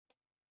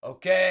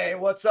Okay,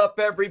 what's up,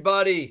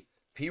 everybody?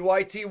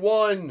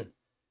 PYT1,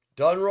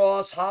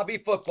 Donruss Hobby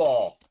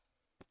Football.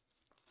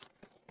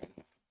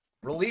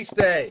 Release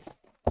day.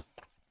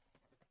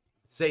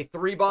 Say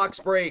 3-box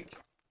break.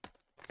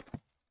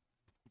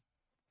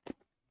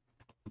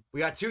 We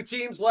got 2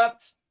 teams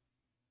left.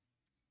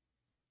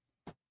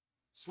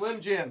 Slim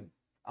Jim,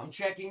 I'm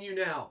checking you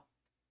now.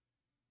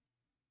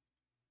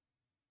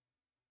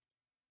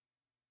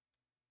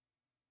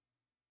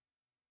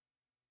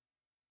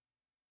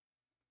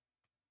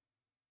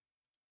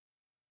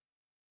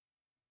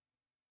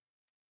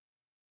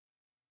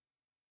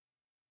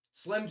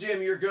 Slim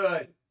Jim, you're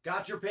good.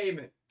 Got your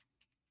payment.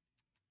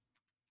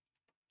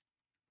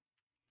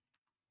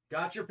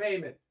 Got your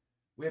payment.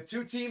 We have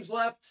 2 teams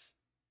left.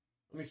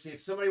 Let me see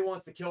if somebody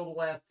wants to kill the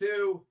last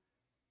 2.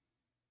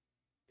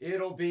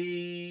 It'll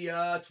be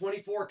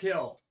 24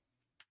 kill.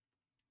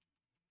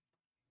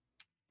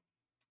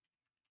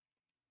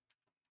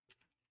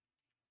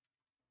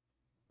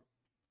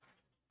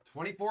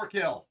 $24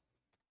 kill.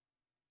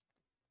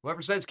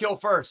 Whoever says kill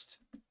first.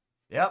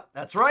 Yep,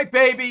 that's right,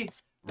 baby.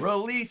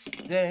 Release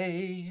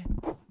day.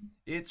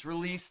 It's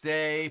release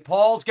day.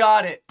 Paul's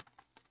got it.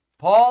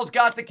 Paul's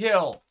got the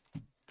kill.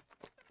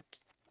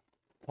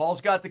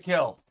 Paul's got the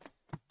kill.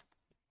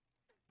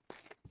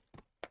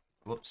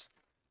 Whoops.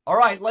 All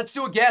right, let's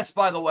do a guess,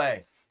 by the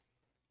way.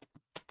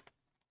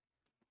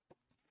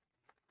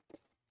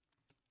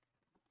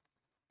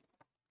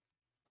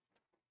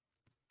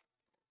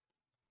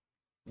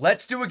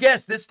 Let's do a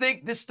guess. This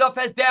stuff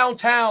has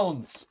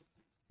downtowns.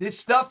 This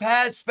stuff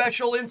has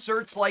special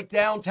inserts like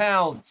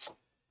downtowns.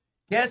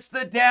 Guess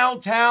the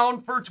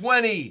downtown for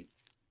 20.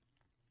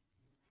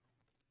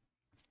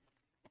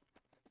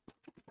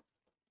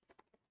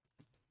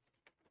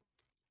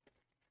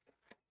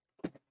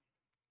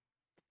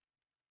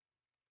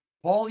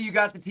 Paul, you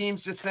got the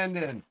teams to send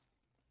in.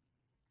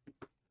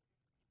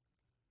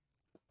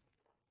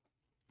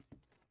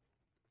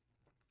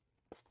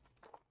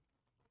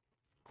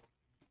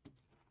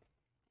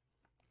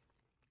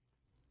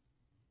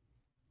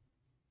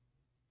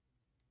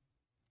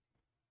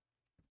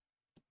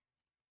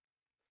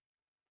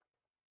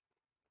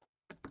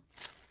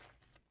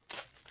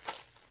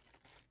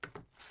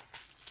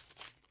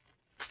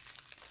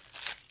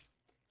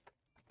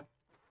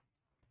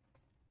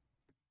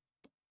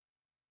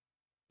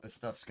 This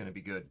stuff's going to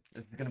be good.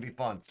 This is going to be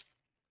fun.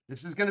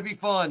 This is going to be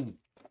fun.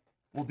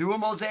 We'll do a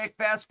Mosaic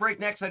fast break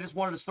next. I just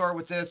wanted to start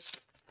with this.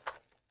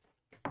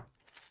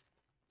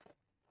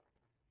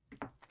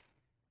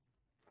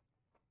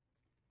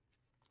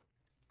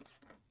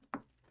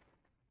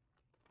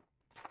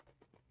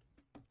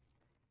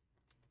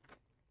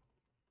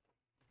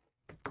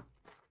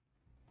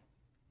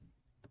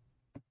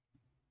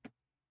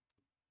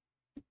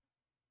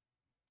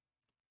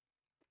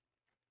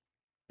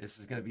 This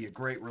is going to be a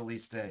great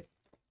release day.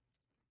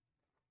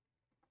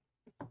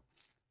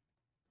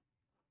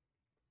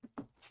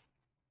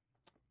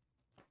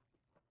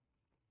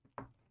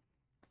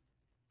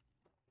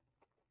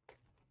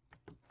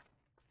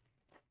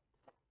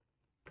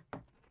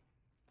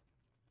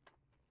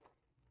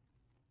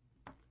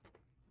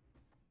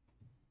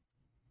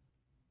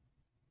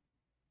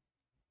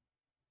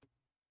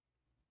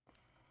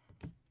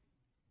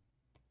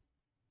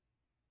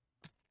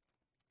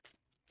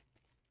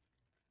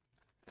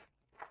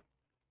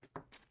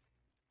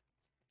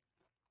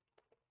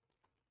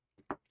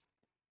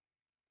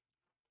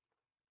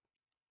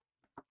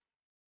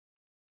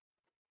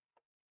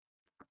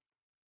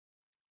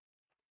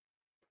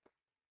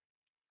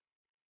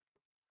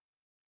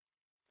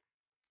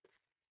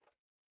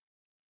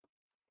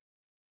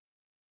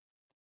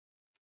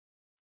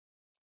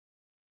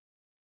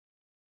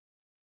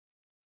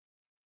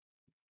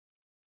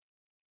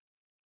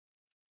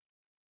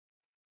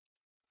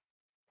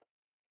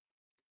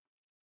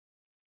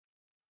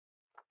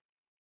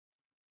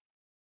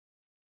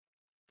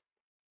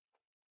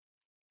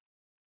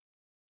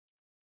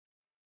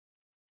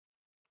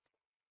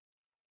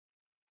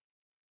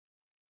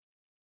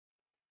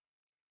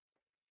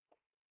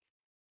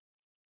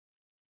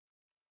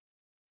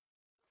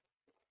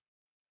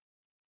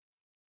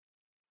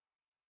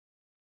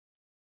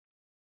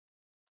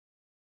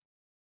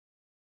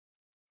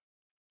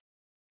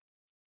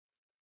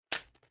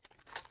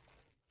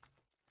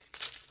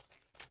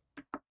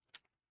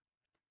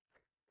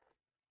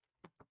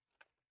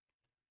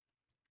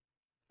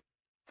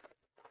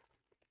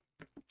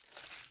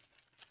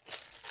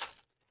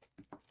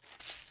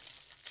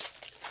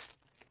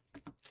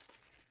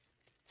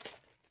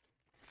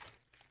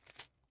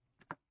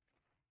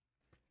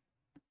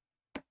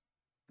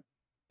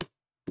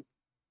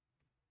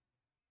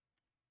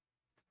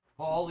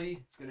 Paulie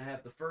is going to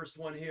have the first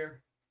one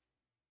here.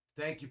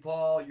 Thank you,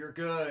 Paul. You're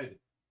good.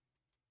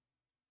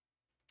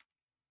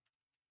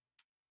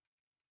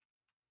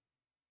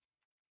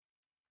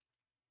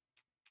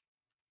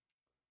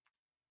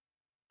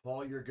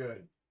 Paul, you're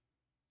good.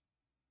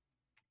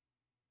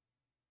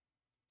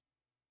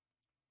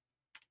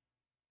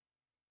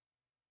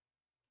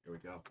 Here we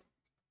go.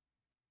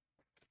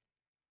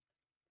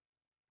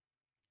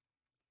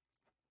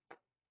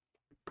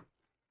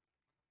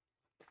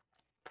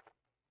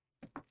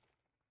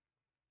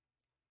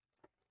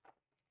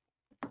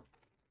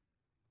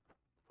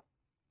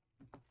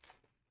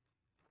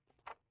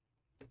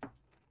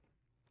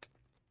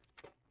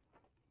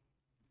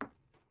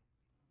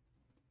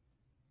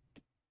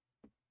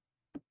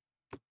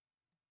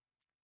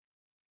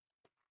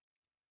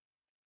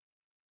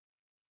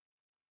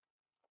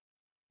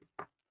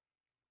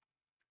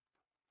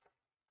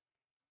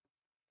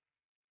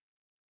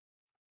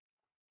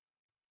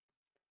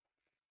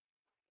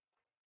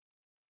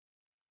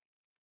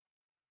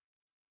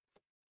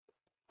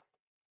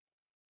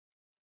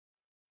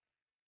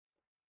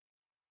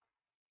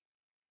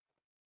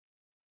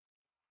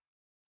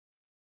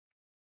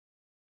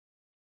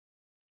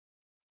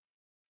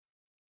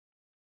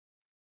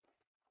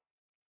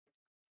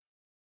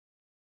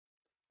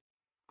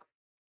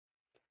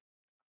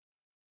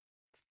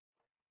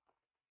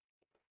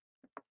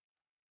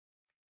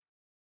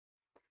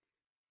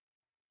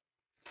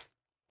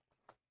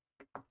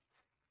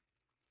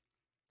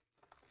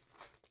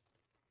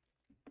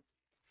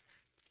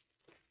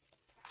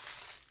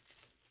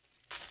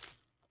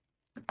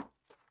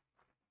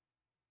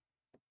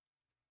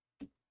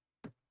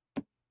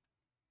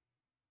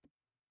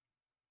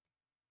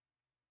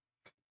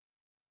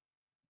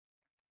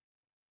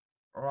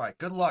 All right,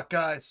 good luck,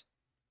 guys.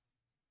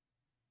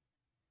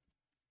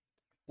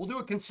 We'll do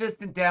a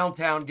consistent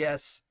downtown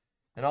guess,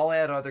 and I'll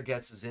add other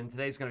guesses in.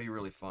 Today's going to be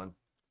really fun.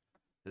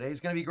 Today's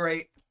going to be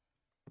great.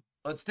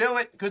 Let's do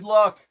it. Good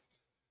luck.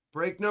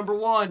 Break number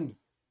 1.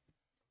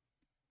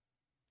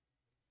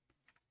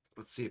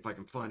 Let's see if I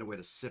can find a way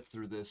to sift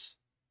through this.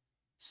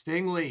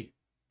 Stingley.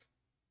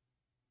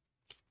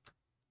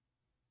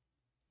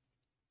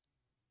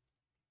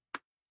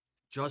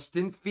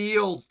 Justin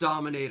Fields,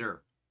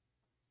 Dominator.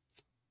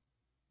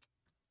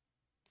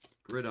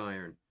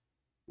 Gridiron.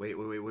 Wait.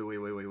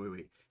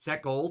 Is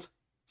that gold?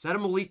 Is that a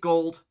Malik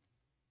gold?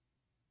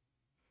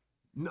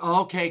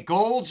 Okay,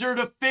 golds are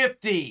to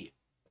 50.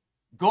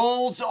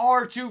 Golds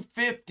are to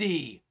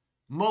 50.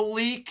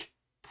 Malik,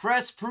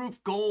 press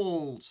proof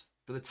gold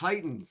for the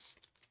Titans.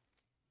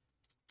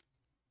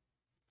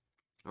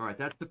 All right,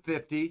 that's the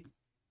 50.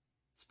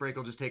 This break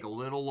will just take a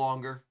little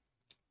longer.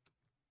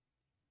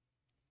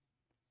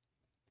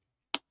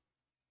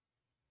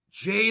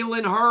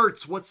 Jalen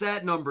Hurts. What's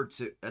that numbered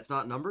to? That's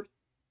not numbered?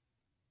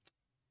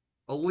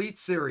 Elite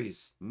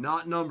Series.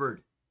 Not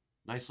numbered.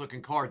 Nice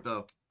looking card,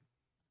 though.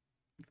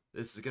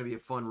 This is going to be a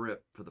fun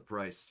rip for the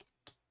price.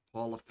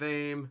 Hall of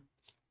Fame.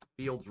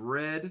 Fields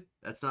Red.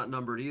 That's not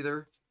numbered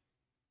either.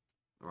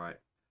 All right.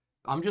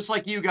 I'm just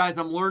like you guys.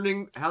 I'm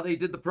learning how they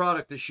did the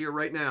product this year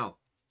right now.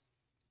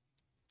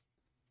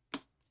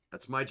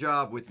 That's my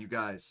job with you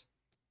guys.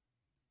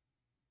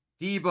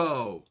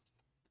 Debo.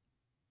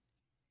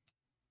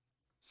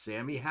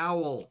 Sammy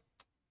Howell.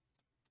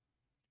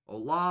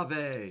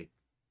 Olave.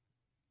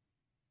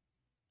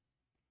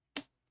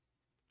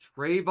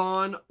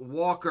 Trayvon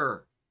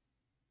Walker.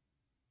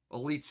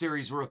 Elite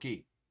Series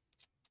rookie.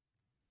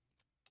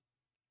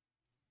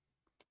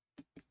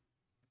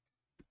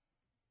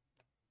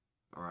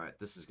 All right,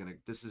 this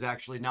is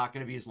actually not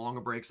gonna be as long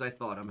a break as I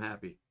thought. I'm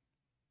happy.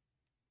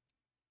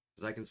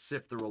 Because I can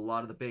sift through a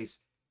lot of the base.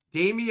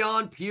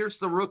 Dameon Pierce,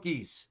 the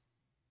rookies.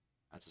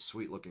 That's a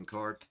sweet looking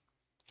card.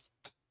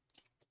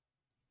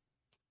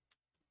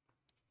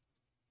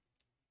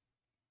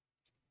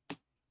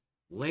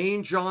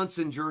 Lane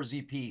Johnson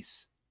jersey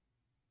piece.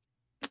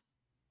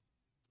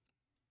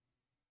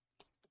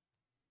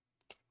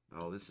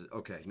 Oh, this is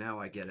okay. Now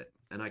I get it.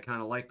 And I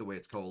kind of like the way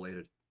it's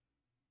collated.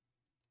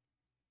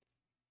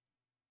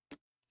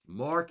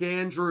 Mark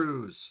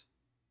Andrews.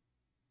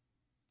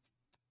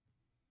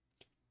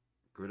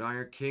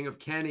 Gridiron King of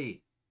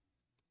Kenny.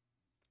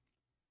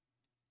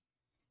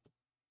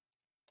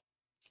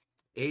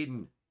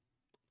 Aiden.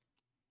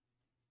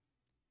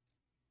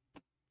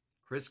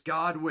 Chris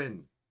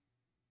Godwin.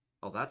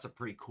 Oh, that's a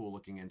pretty cool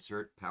looking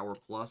insert. Power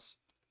Plus.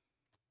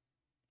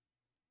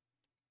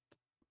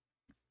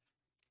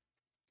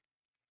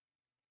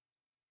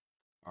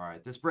 All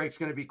right, this break's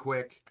going to be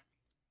quick.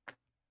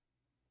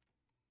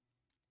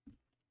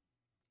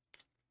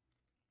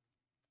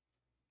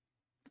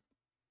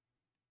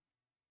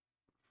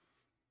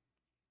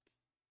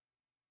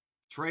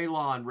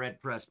 Traylon,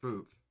 red press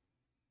proof.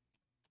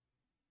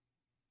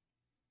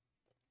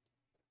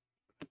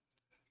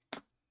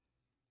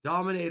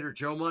 Dominator,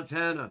 Joe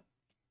Montana.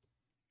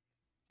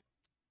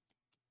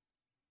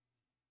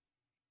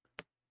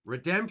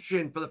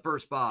 Redemption for the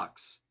first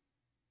box.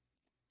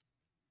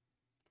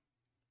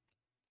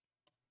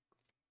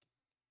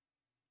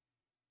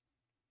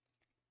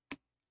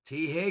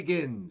 T.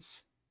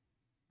 Higgins.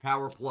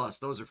 Power Plus.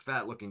 Those are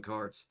fat looking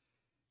cards.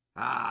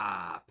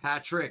 Ah,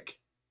 Patrick.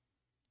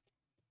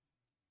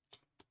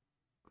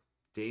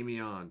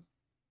 Dameon.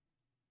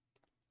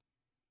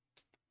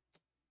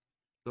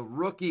 The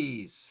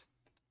rookies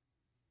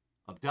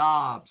of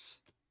Dobbs.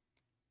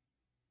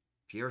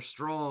 Pierre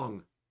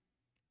Strong.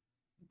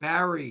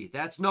 Barry.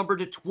 That's numbered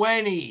to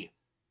 20.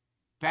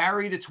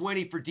 Barry to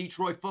 20 for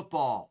Detroit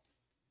football.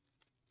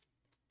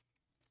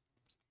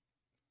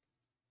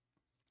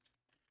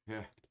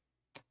 Yeah.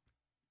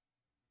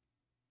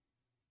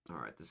 All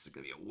right, this is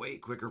going to be a way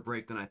quicker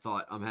break than I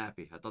thought. I'm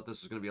happy. I thought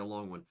this was going to be a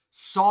long one.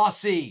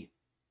 Saucy.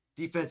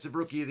 Defensive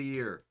Rookie of the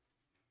Year.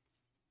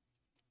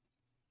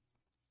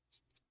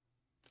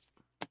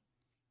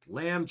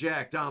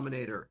 Lambjack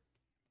Dominator.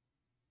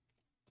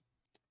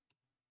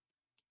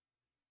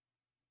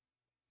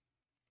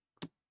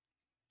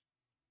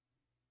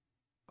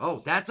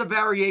 Oh, that's a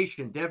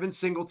variation. Devin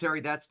Singletary,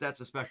 that's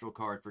a special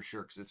card for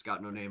sure because it's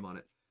got no name on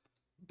it.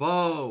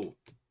 Bo,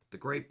 the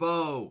great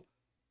Bo.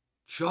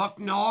 Chuck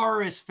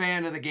Norris,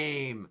 fan of the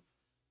game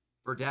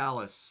for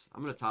Dallas.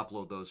 I'm going to top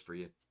load those for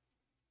you.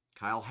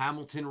 Kyle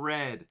Hamilton,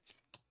 red.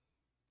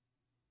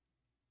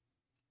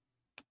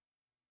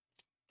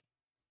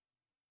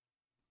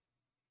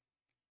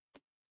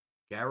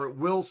 Garrett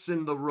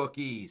Wilson, the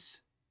rookies.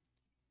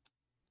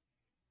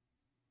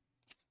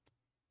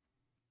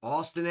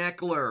 Austin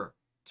Eckler,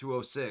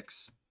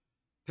 206.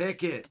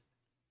 Pickett.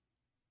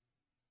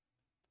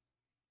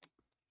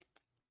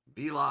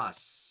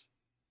 Vilas.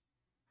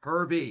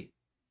 Herbie.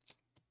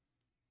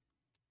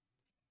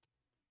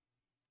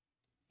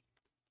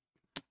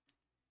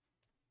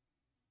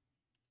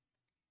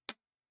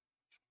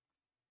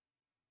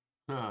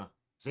 Huh.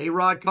 Is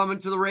A-Rod coming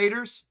to the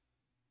Raiders?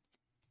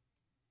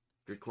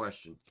 Good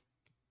question.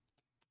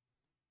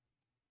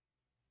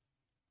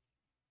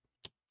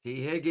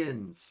 T.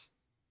 Higgins.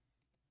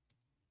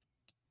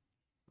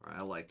 All right,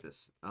 I like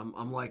this.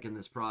 I'm liking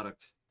this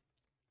product.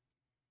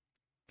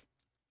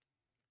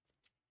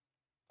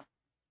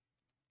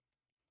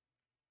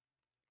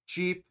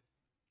 Cheap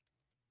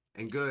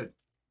and good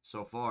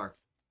so far.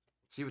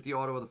 Let's see what the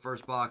auto of the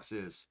first box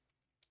is.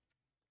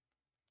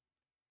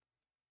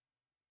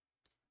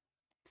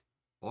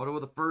 Auto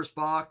of the first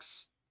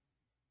box.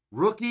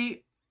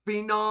 Rookie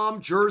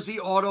Phenom Jersey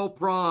Auto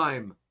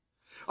Prime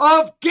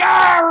of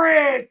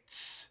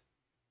Garrett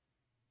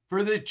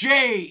for the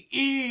JETS.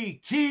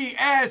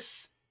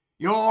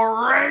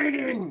 Your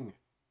reigning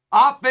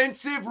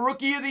Offensive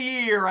Rookie of the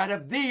Year out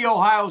of the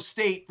Ohio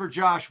State for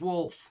Josh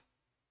Wolf.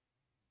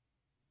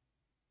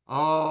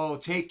 Oh,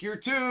 take your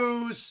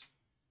twos.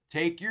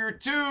 Take your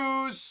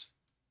twos.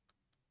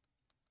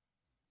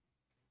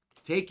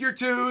 Take your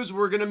twos.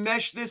 We're going to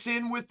mesh this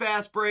in with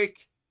Fast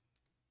Break.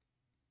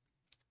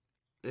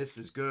 This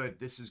is good.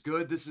 This is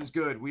good. This is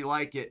good. We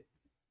like it.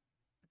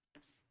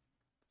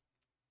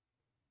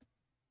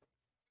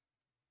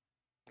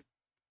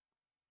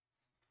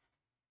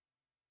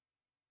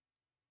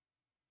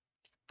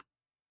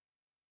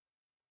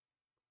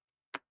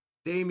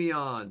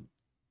 Damian.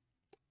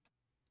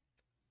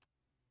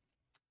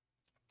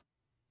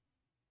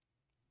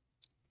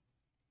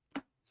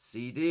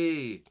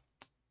 CD.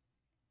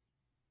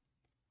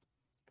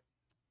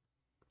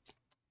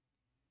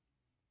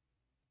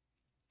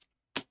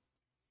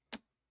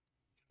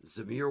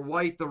 Zamir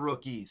White, the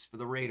rookies for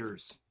the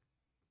Raiders.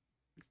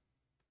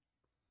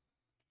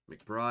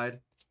 McBride.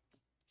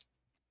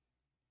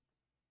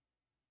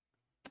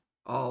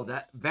 Oh,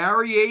 that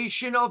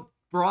variation of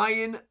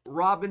Brian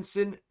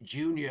Robinson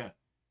Jr.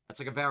 That's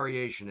like a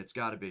variation. It's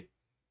got to be.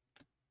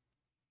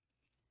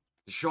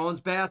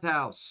 Deshaun's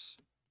Bathhouse.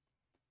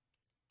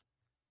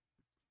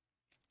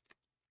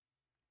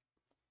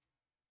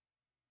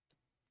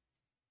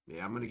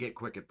 Yeah, I'm going to get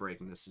quick at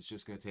breaking this. It's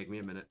just going to take me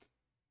a minute.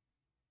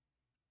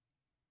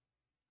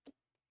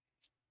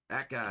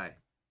 That guy.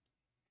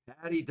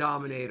 Patty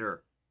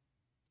Dominator.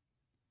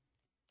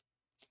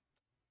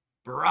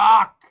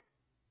 Brock.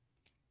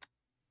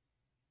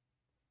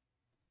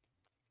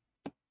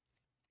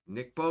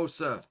 Nick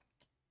Bosa.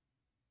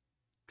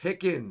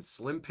 Pickens.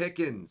 Slim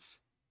Pickens.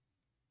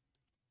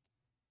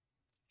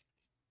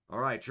 All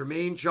right.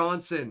 Jermaine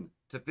Johnson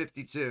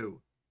 /52.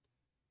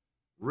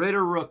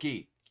 Ritter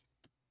rookie.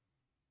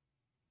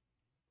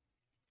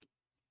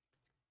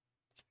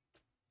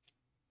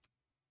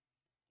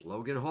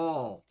 Logan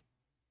Hall.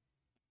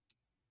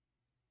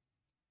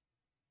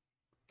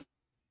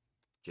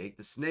 Jake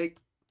the Snake.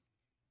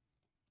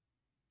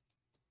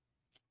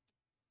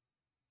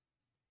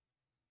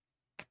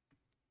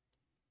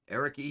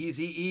 Eric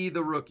Easy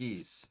the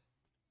rookies.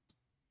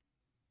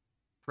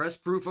 Press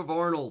proof of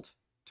Arnold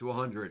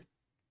 /100.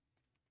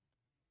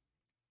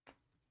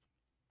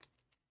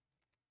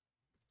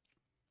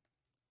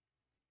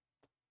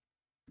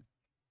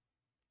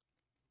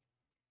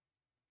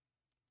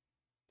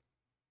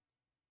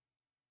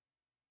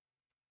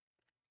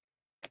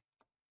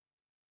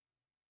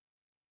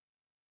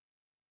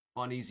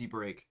 On easy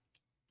break.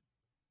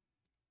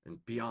 And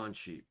beyond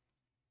cheap.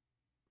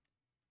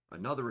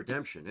 Another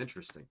redemption.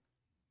 Interesting.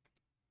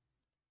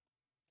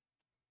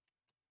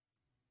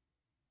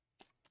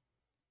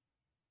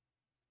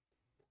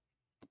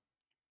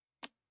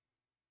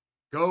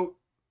 Goat.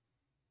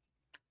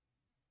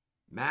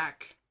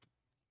 Mac.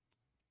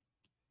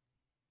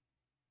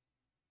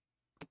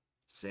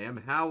 Sam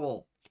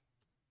Howell.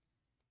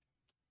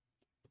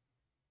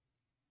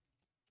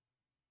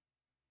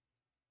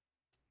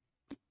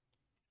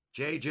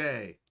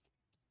 JJ.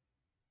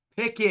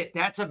 Pickett.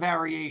 That's a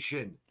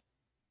variation.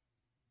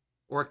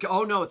 Or,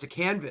 oh no, it's a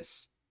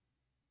canvas.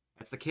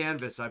 That's the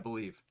canvas, I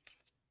believe.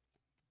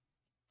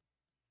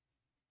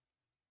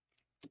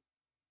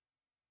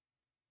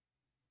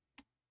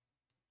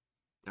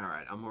 All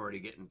right, I'm already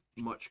getting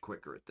much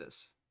quicker at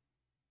this.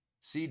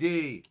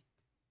 CD.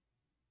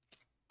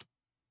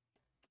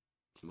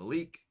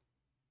 Malik.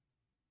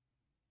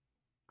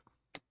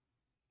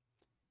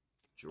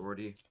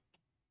 Jordy.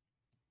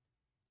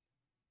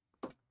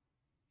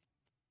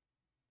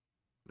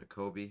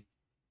 Nakobe.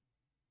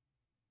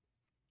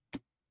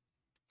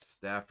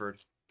 Stafford.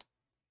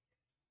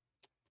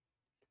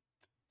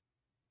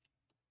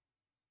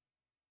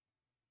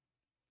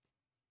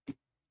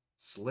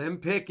 Slim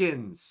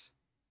Pickens.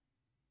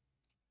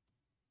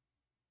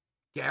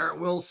 Garrett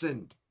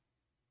Wilson.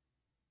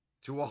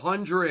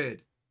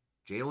 /100.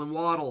 Jalen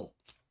Waddle.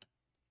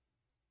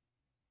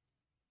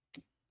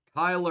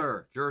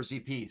 Kyler, jersey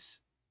piece.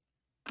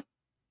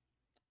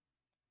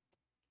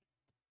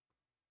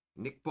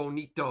 Nick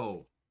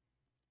Bonito.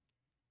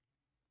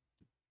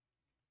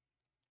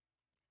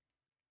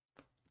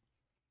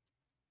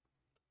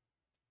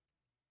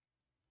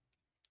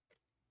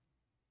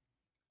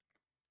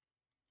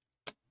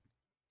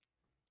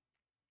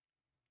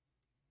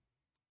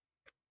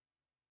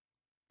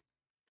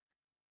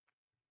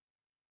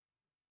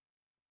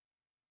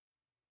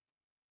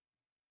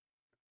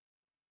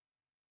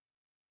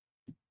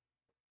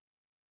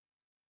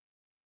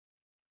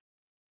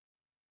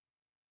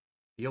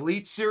 The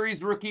Elite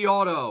Series rookie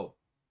auto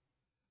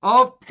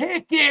of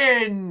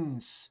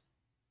Pickens.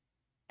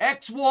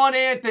 X1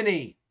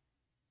 Anthony.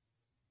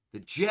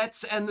 The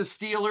Jets and the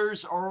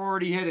Steelers are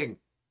already hitting.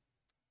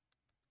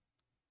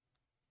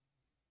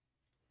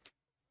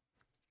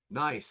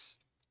 Nice.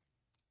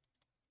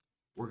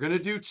 We're going to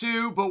do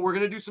 2, but we're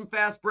going to do some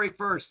fast break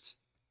first.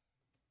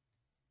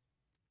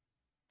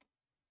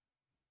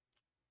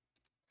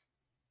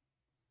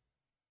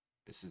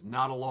 This is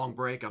not a long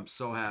break. I'm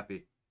so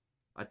happy.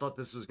 I thought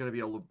this was going to be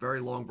a very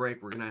long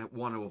break we're going to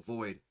want to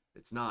avoid.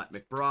 It's not.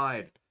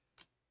 McBride.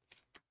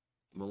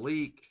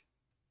 Malik.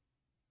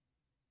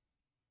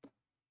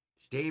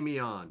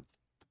 Damian.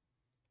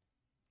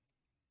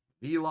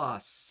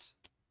 Vilas.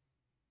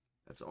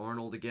 That's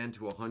Arnold again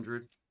to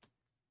 100.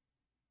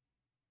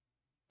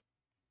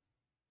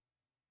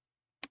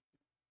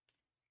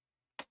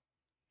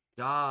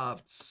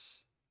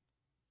 Dobbs.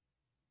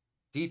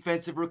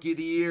 Defensive Rookie of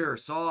the Year,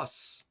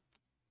 Sauce.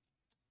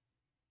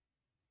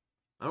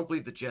 I don't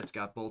believe the Jets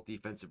got both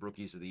Defensive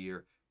Rookies of the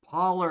Year.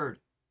 Pollard.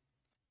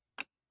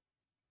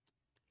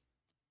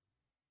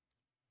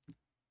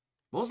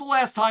 When was the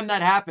last time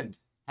that happened?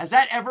 Has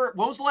that ever...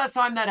 When was the last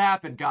time that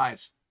happened,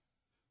 guys?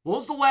 When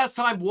was the last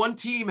time one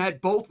team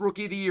had both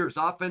Rookie of the Years,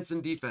 offense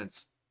and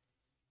defense?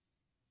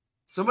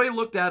 Somebody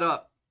look that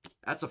up.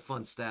 That's a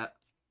fun stat.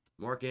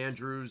 Mark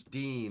Andrews,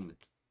 Dean.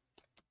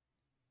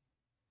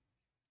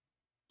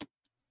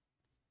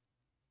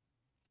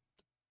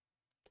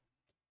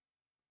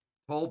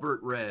 Tolbert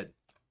red.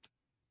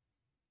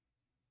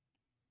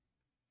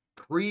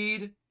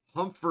 Creed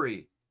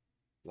Humphrey.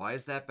 Why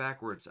is that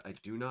backwards? I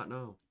do not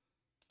know.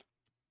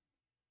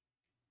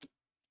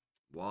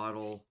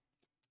 Waddle.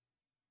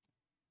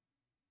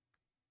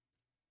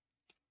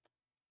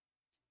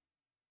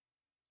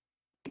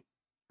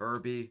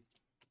 Herbie.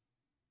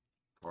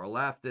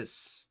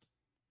 Karlaftis.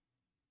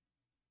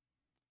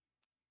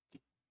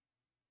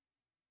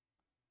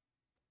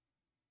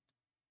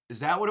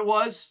 Is that what it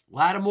was?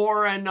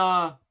 Lattimore and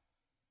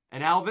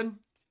Alvin?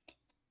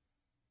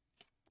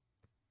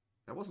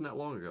 That wasn't that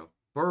long ago.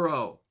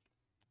 Burrow.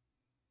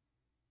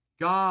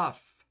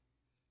 Goff.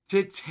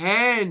 To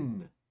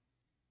 10.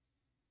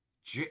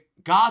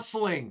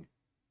 Gosling.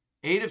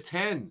 8 of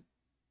 10.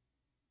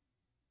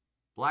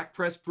 Black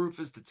press proof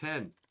is to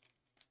 10.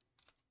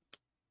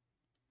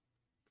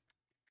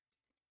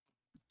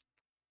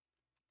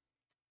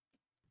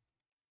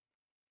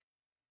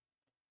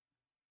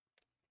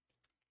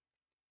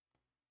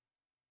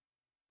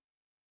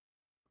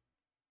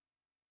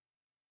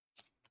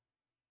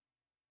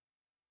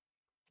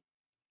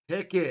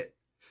 Pickett.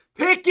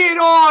 Pickett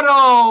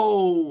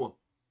auto!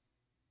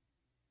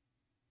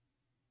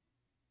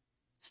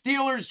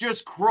 Steelers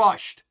just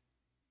crushed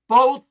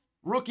both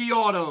rookie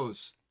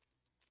autos.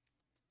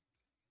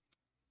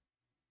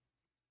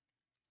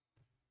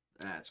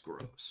 That's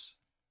gross.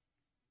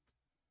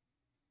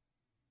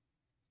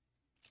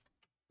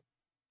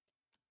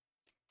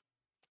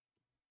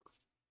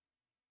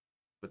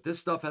 But this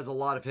stuff has a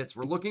lot of hits.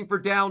 We're looking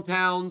for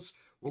downtowns.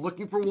 We're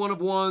looking for one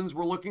of ones.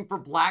 We're looking for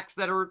blacks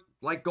that are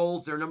like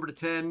golds. They're numbered to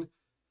 10.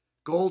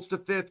 Golds to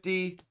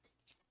 50.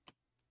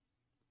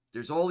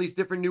 There's all these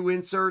different new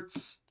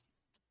inserts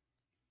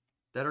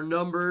that are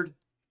numbered.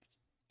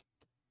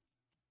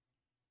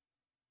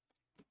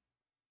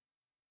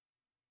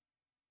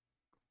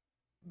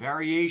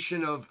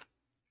 Variation of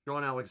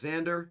Sean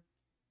Alexander.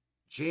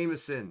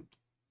 Jameson.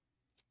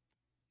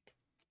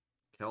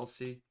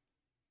 Kelsey.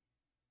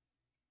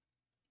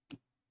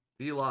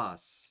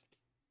 Vilas.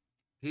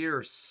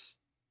 Pierce.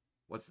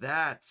 What's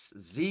that?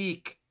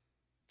 Zeke.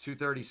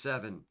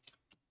 237.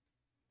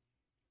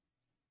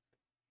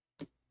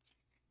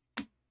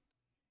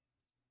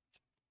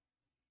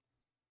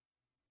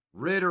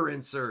 Ritter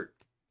insert.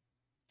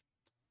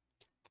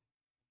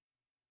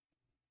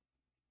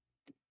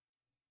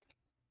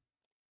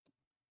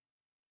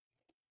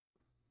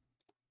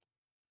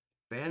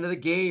 Fan of the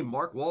game,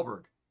 Mark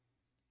Wahlberg.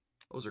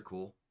 Those are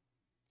cool.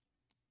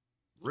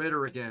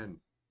 Ritter again.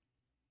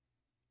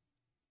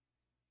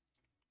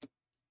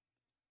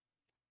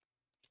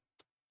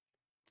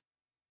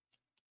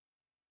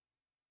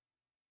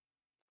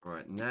 All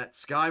right, and that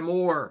Sky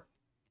Moore.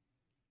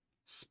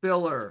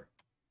 Spiller.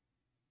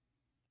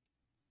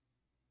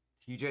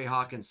 TJ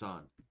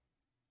Hawkinson.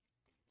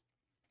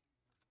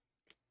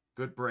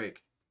 Good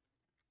break.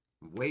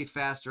 Way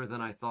faster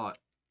than I thought.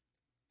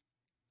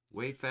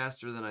 Way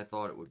faster than I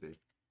thought it would be.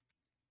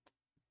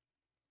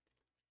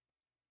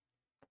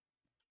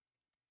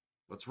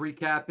 Let's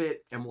recap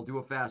it, and we'll do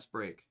a fast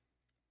break.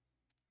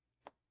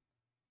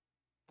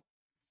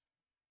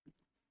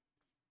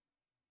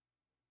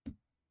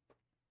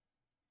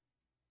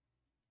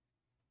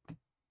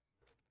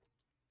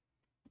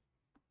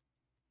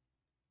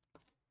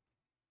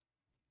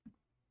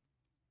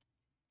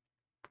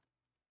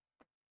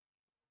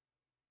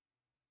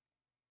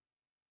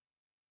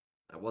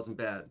 That wasn't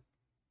bad.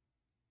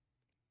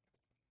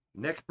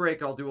 Next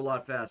break, I'll do a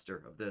lot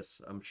faster of this.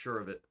 I'm sure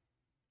of it.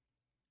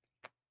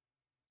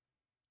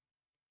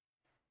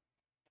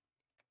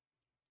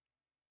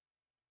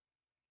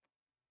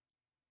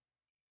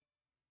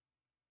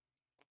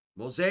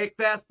 Mosaic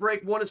fast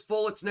break 1 is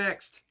full. It's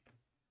next.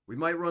 We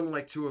might run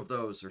like 2 of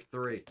those or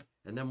 3.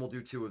 And then we'll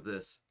do 2 of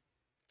this.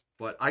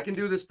 But I can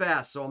do this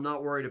fast, so I'm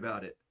not worried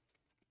about it.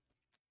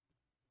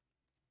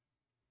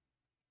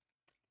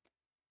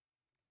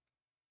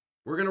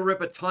 We're going to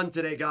rip a ton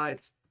today,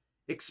 guys.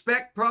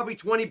 Expect probably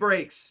 20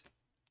 breaks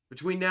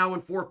between now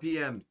and 4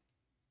 p.m.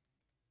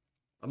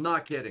 I'm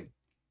not kidding.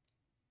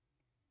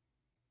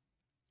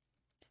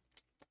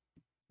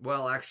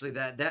 Well, actually,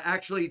 that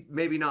actually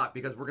maybe not,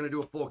 because we're going to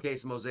do a full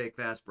case of Mosaic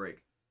fast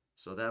break.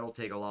 So that'll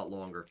take a lot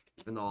longer,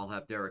 even though I'll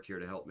have Derek here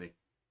to help me.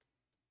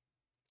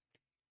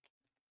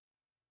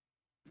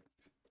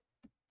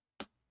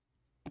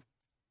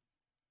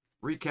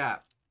 Recap.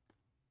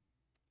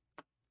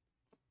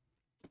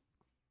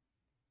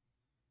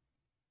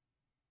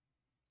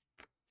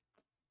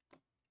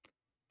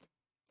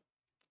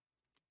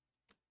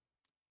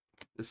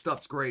 This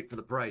stuff's great for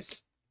the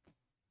price.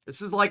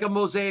 This is like a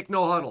Mosaic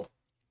no huddle.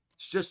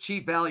 It's just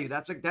cheap value.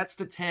 That's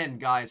to 10,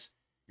 guys.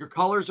 Your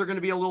colors are going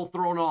to be a little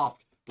thrown off.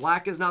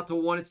 Black is not to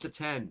 1, it's to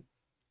 10.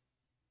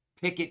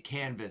 Pickett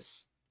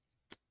canvas.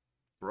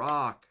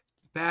 Brock.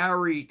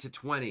 Barry to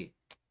 20.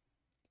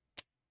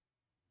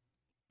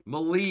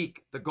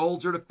 Malik, the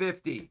golds are to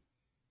 50.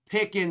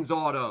 Pickens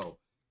auto.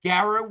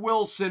 Garrett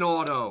Wilson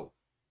auto.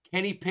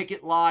 Kenny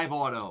Pickett live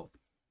auto.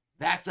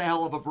 That's a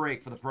hell of a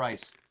break for the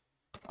price.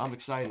 I'm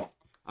excited.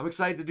 I'm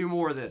excited to do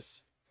more of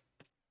this.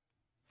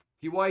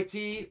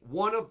 PYT,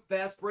 1 of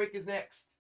fast break is next.